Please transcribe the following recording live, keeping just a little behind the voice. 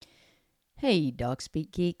Hey, Dog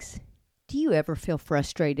Speak Geeks. Do you ever feel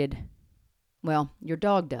frustrated? Well, your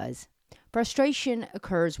dog does. Frustration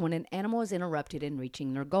occurs when an animal is interrupted in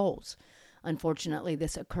reaching their goals. Unfortunately,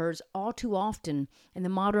 this occurs all too often in the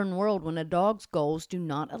modern world when a dog's goals do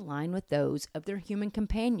not align with those of their human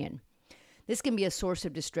companion. This can be a source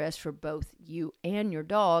of distress for both you and your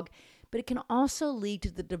dog, but it can also lead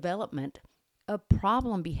to the development of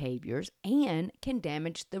problem behaviors and can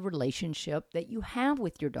damage the relationship that you have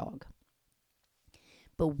with your dog.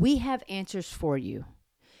 But we have answers for you.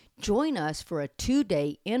 Join us for a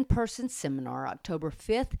 2-day in-person seminar October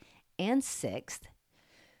 5th and 6th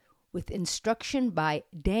with instruction by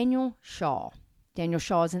Daniel Shaw. Daniel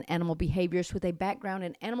Shaw is an animal behaviorist with a background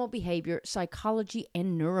in animal behavior, psychology,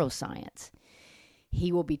 and neuroscience.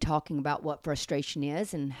 He will be talking about what frustration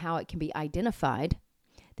is and how it can be identified,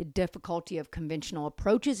 the difficulty of conventional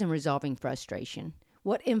approaches in resolving frustration,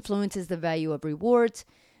 what influences the value of rewards,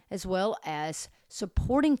 as well as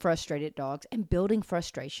supporting frustrated dogs and building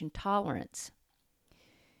frustration tolerance.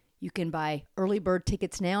 You can buy early bird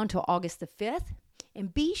tickets now until August the 5th,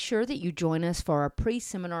 and be sure that you join us for our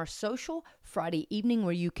pre-seminar social Friday evening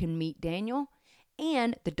where you can meet Daniel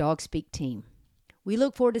and the Dog Speak team. We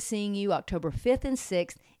look forward to seeing you October 5th and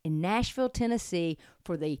 6th in Nashville, Tennessee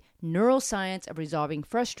for the Neuroscience of Resolving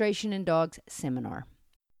Frustration in Dogs seminar.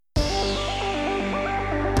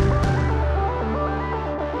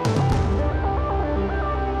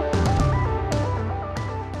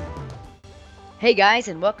 Hey guys,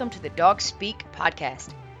 and welcome to the Dog Speak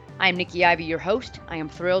podcast. I am Nikki Ivy, your host. I am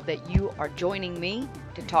thrilled that you are joining me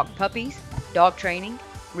to talk puppies, dog training,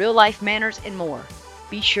 real life manners, and more.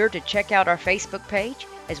 Be sure to check out our Facebook page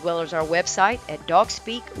as well as our website at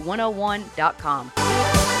dogspeak101.com.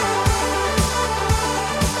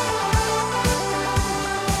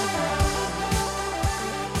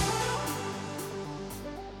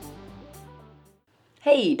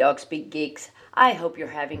 Hey, Dog Speak geeks. I hope you're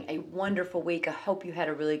having a wonderful week. I hope you had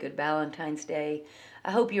a really good Valentine's Day.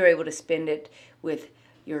 I hope you're able to spend it with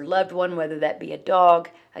your loved one, whether that be a dog,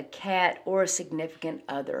 a cat, or a significant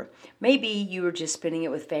other. Maybe you were just spending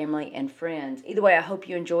it with family and friends. Either way, I hope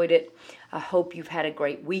you enjoyed it. I hope you've had a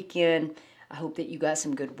great weekend. I hope that you got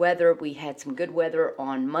some good weather. We had some good weather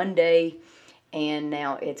on Monday, and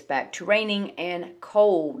now it's back to raining and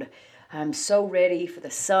cold. I'm so ready for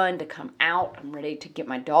the sun to come out. I'm ready to get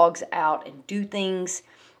my dogs out and do things,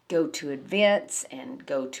 go to events and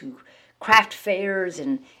go to craft fairs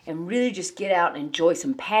and really just get out and enjoy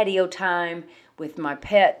some patio time with my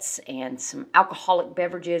pets and some alcoholic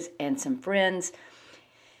beverages and some friends.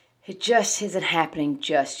 It just isn't happening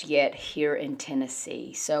just yet here in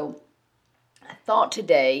Tennessee. So I thought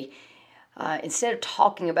today, instead of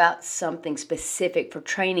talking about something specific for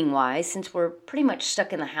training-wise, since we're pretty much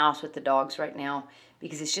stuck in the house with the dogs right now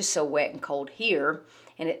because it's just so wet and cold here,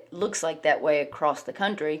 and it looks like that way across the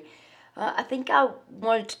country, I think I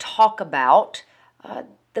wanted to talk about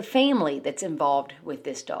the family that's involved with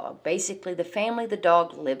this dog. Basically, the family the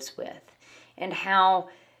dog lives with and how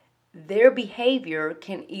their behavior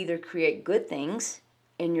can either create good things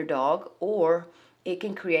in your dog or it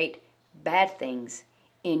can create bad things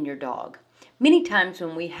in your dog. Many times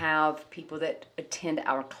when we have people that attend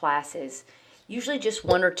our classes, usually just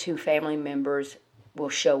one or two family members will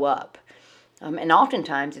show up. And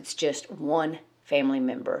oftentimes it's just one family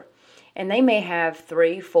member. And they may have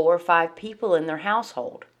 3, 4, 5 people in their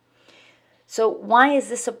household. So why is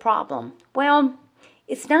this a problem? Well,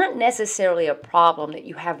 it's not necessarily a problem that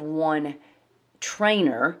you have one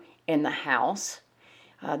trainer in the house,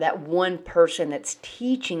 that one person that's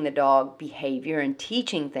teaching the dog behavior and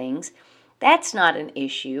teaching things. That's not an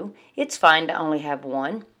issue. It's fine to only have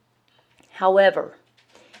one. However,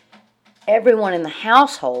 everyone in the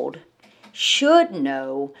household should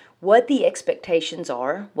know what the expectations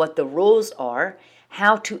are, what the rules are,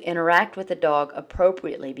 how to interact with the dog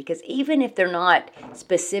appropriately. Because even if they're not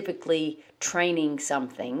specifically training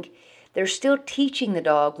something, they're still teaching the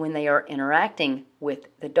dog when they are interacting with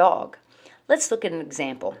the dog. Let's look at an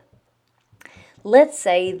example. Let's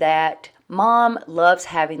say that Mom loves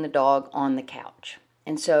having the dog on the couch.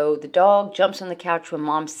 And so the dog jumps on the couch when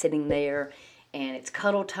Mom's sitting there and it's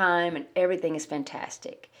cuddle time and everything is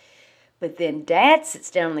fantastic. But then Dad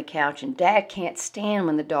sits down on the couch and Dad can't stand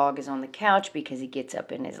when the dog is on the couch because he gets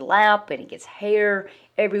up in his lap and he gets hair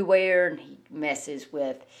everywhere and he messes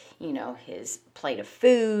with, his plate of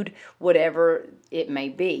food, whatever it may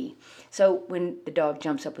be. So when the dog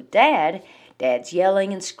jumps up with Dad's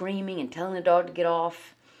yelling and screaming and telling the dog to get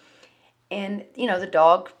off. And, the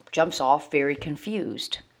dog jumps off very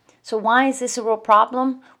confused. So why is this a real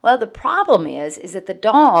problem? Well, the problem is that the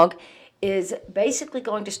dog is basically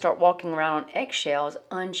going to start walking around on eggshells,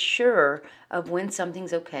 unsure of when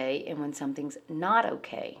something's okay and when something's not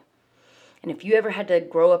okay. And if you ever had to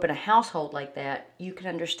grow up in a household like that, you can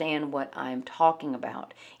understand what I'm talking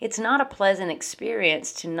about. It's not a pleasant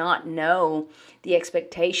experience to not know the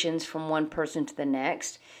expectations from one person to the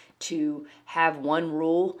next, to have one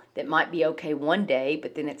rule that might be okay one day,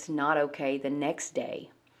 but then it's not okay the next day.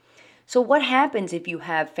 So what happens if you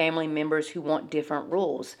have family members who want different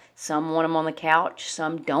rules? Some want them on the couch,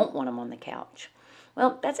 some don't want them on the couch.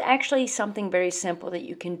 Well, that's actually something very simple that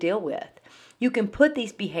you can deal with. You can put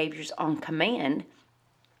these behaviors on command,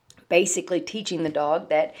 basically teaching the dog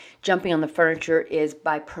that jumping on the furniture is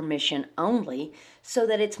by permission only, so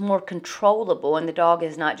that it's more controllable and the dog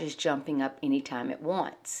is not just jumping up anytime it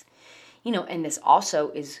wants. And this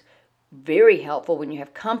also is very helpful when you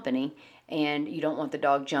have company and you don't want the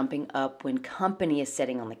dog jumping up when company is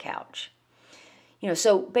sitting on the couch.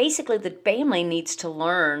 So basically the family needs to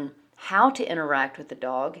learn how to interact with the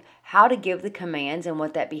dog, how to give the commands and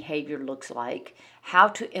what that behavior looks like, how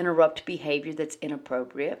to interrupt behavior that's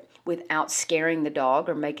inappropriate without scaring the dog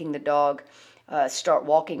or making the dog start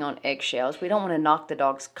walking on eggshells. We don't want to knock the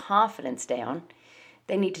dog's confidence down.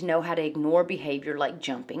 They need to know how to ignore behavior like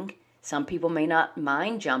jumping. Some people may not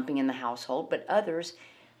mind jumping in the household, but others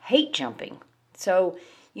hate jumping. So,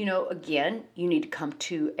 again, you need to come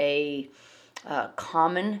to a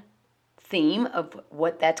common theme of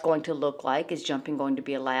what that's going to look like. Is jumping going to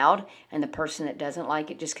be allowed? And the person that doesn't like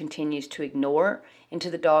it just continues to ignore until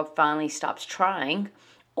the dog finally stops trying?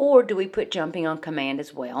 Or do we put jumping on command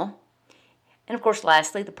as well? And of course,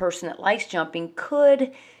 lastly, the person that likes jumping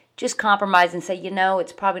could just compromise and say,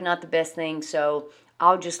 it's probably not the best thing, so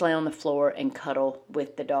I'll just lay on the floor and cuddle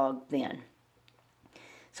with the dog then.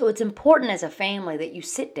 So it's important as a family that you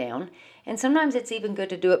sit down, and sometimes it's even good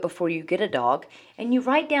to do it before you get a dog, and you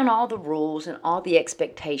write down all the rules and all the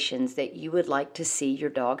expectations that you would like to see your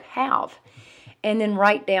dog have. And then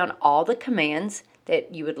write down all the commands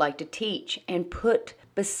that you would like to teach and put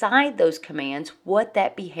beside those commands what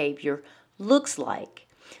that behavior looks like.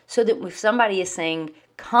 So that if somebody is saying,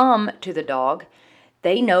 come to the dog,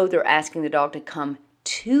 they know they're asking the dog to come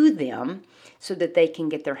to them so that they can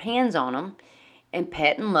get their hands on them and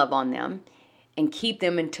pet and love on them and keep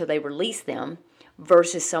them until they release them,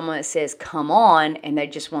 versus someone that says, come on, and they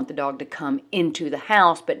just want the dog to come into the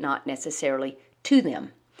house but not necessarily to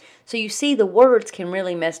them. So you see, the words can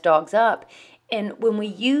really mess dogs up. And when we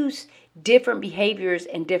use different behaviors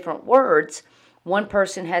and different words, one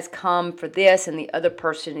person has come for this and the other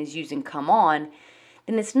person is using come on,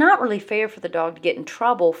 then it's not really fair for the dog to get in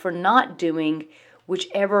trouble for not doing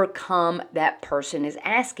whichever come that person is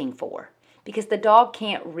asking for, because the dog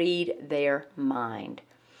can't read their mind.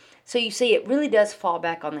 So you see, it really does fall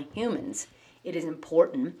back on the humans. It is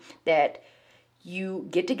important that you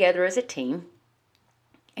get together as a team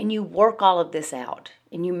and you work all of this out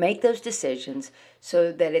and you make those decisions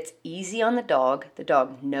so that it's easy on the dog. The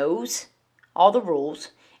dog knows all the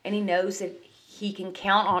rules and he knows that he can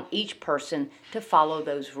count on each person to follow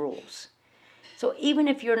those rules. So even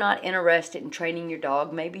if you're not interested in training your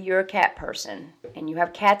dog, maybe you're a cat person and you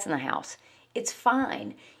have cats in the house, it's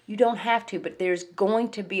fine. You don't have to, but there's going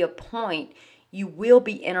to be a point you will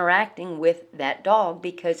be interacting with that dog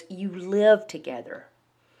because you live together.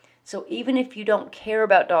 So even if you don't care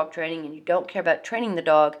about dog training and you don't care about training the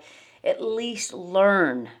dog, at least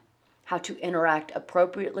learn how to interact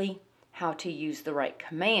appropriately, how to use the right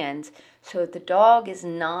commands so that the dog is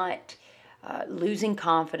not losing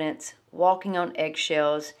confidence, walking on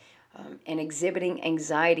eggshells, and exhibiting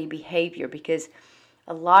anxiety behavior, because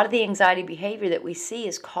a lot of the anxiety behavior that we see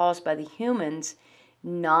is caused by the humans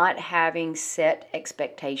not having set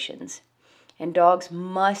expectations. And dogs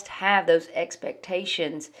must have those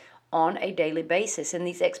expectations on a daily basis. And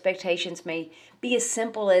these expectations may be as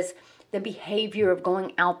simple as the behavior of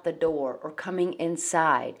going out the door or coming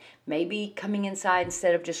inside. Maybe coming inside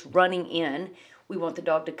instead of just running in, we want the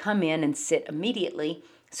dog to come in and sit immediately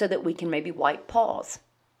so that we can maybe wipe paws.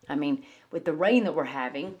 I mean, with the rain that we're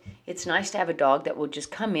having, it's nice to have a dog that will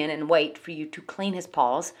just come in and wait for you to clean his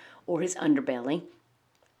paws or his underbelly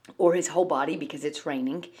or his whole body because it's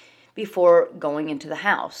raining before going into the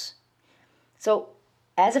house. So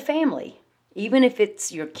as a family, even if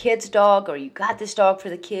it's your kid's dog or you got this dog for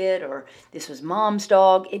the kid or this was mom's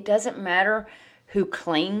dog, it doesn't matter who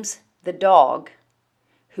claims the dog,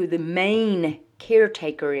 who the main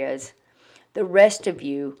caretaker is. The rest of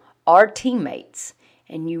you are teammates,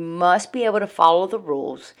 and you must be able to follow the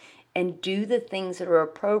rules and do the things that are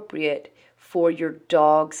appropriate for your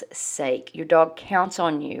dog's sake. Your dog counts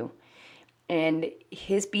on you, and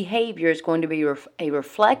his behavior is going to be a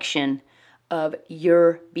reflection of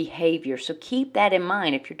your behavior. So keep that in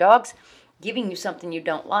mind. If your dog's giving you something you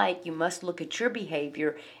don't like, you must look at your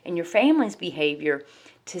behavior and your family's behavior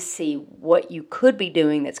to see what you could be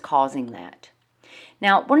doing that's causing that.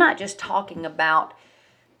 Now, we're not just talking about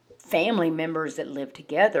family members that live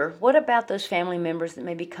together. What about those family members that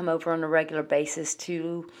maybe come over on a regular basis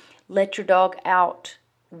to let your dog out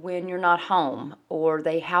when you're not home, or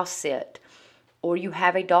they house sit, or you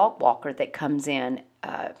have a dog walker that comes in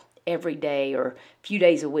every day or a few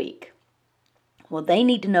days a week? Well, they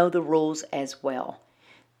need to know the rules as well.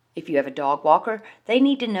 If you have a dog walker, they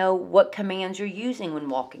need to know what commands you're using when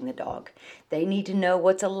walking the dog. They need to know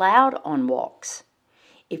what's allowed on walks.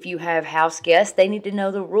 If you have house guests, they need to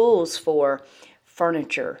know the rules for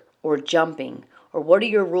furniture or jumping, or what are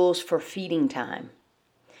your rules for feeding time.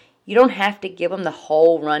 You don't have to give them the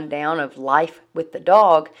whole rundown of life with the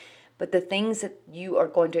dog, but the things that you are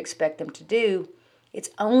going to expect them to do,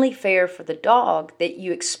 it's only fair for the dog that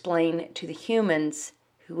you explain to the humans,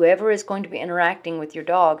 whoever is going to be interacting with your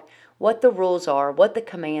dog, what the rules are, what the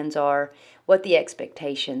commands are, what the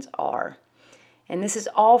expectations are. And this is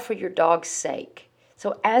all for your dog's sake.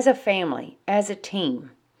 So as a family, as a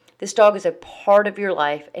team, this dog is a part of your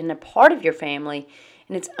life and a part of your family,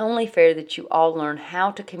 and it's only fair that you all learn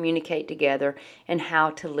how to communicate together and how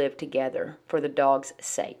to live together for the dog's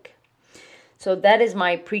sake. So that is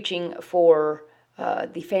my preaching for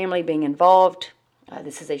the family being involved.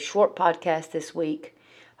 This is a short podcast this week.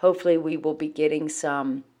 Hopefully we will be getting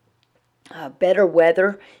some better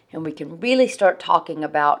weather, and we can really start talking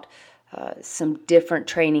about some different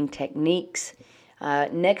training techniques.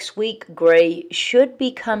 Next week, Gray should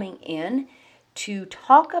be coming in to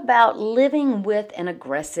talk about living with an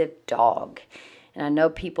aggressive dog. And I know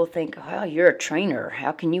people think, well, you're a trainer.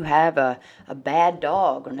 How can you have a bad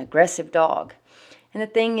dog or an aggressive dog? And the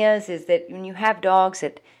thing is that when you have dogs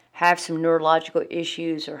that have some neurological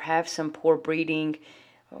issues or have some poor breeding,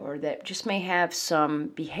 or that just may have some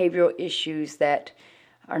behavioral issues that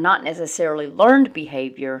are not necessarily learned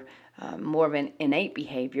behavior, more of an innate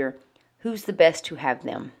behavior, who's the best to have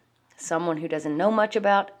them? Someone who doesn't know much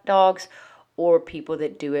about dogs, or people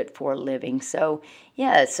that do it for a living. So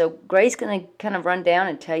Gray's going to kind of run down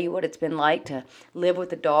and tell you what it's been like to live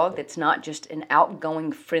with a dog that's not just an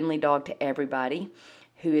outgoing, friendly dog to everybody,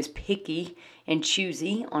 who is picky and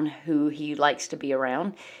choosy on who he likes to be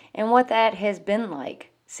around, and what that has been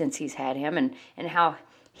like since he's had him, and how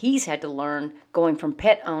he's had to learn going from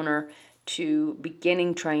pet owner to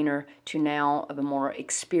beginning trainer to now of a more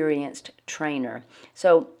experienced trainer.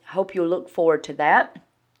 So I hope you'll look forward to that.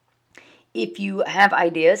 If you have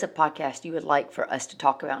ideas of podcasts you would like for us to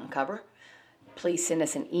talk about and cover, please send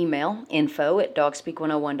us an email,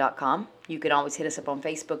 info@dogspeak101.com. You can always hit us up on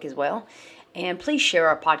Facebook as well. And please share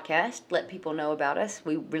our podcast. Let people know about us.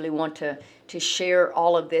 We really want to share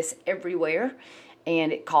all of this everywhere.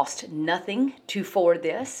 And it costs nothing to forward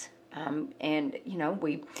this.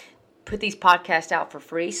 We put these podcasts out for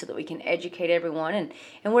free so that we can educate everyone.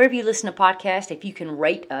 And wherever you listen to podcasts, if you can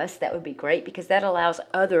rate us, that would be great, because that allows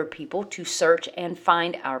other people to search and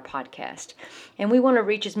find our podcast. And we want to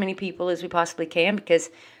reach as many people as we possibly can, because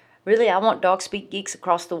really I want Dog Speak geeks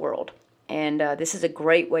across the world. And this is a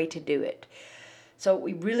great way to do it. So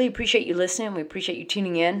we really appreciate you listening. We appreciate you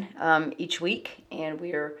tuning in each week. And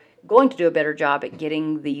we are going to do a better job at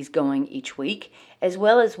getting these going each week, as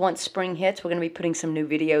well as once spring hits, we're going to be putting some new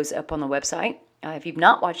videos up on the website. If you've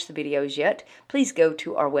not watched the videos yet, please go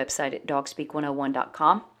to our website at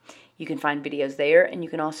dogspeak101.com. You can find videos there, and you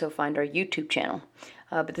can also find our YouTube channel.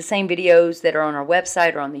 But the same videos that are on our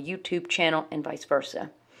website are on the YouTube channel, and vice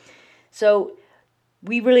versa. So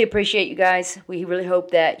we really appreciate you guys. We really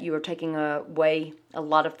hope that you are taking away a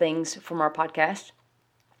lot of things from our podcast.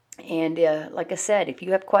 And like I said, if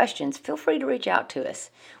you have questions, feel free to reach out to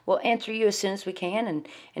us. We'll answer you as soon as we can. And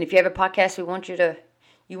if you have a podcast you want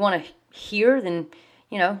to hear, then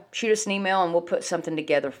shoot us an email and we'll put something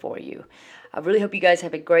together for you. I really hope you guys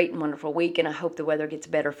have a great and wonderful week, and I hope the weather gets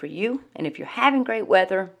better for you. And if you're having great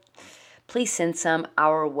weather, please send some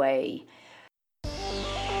our way.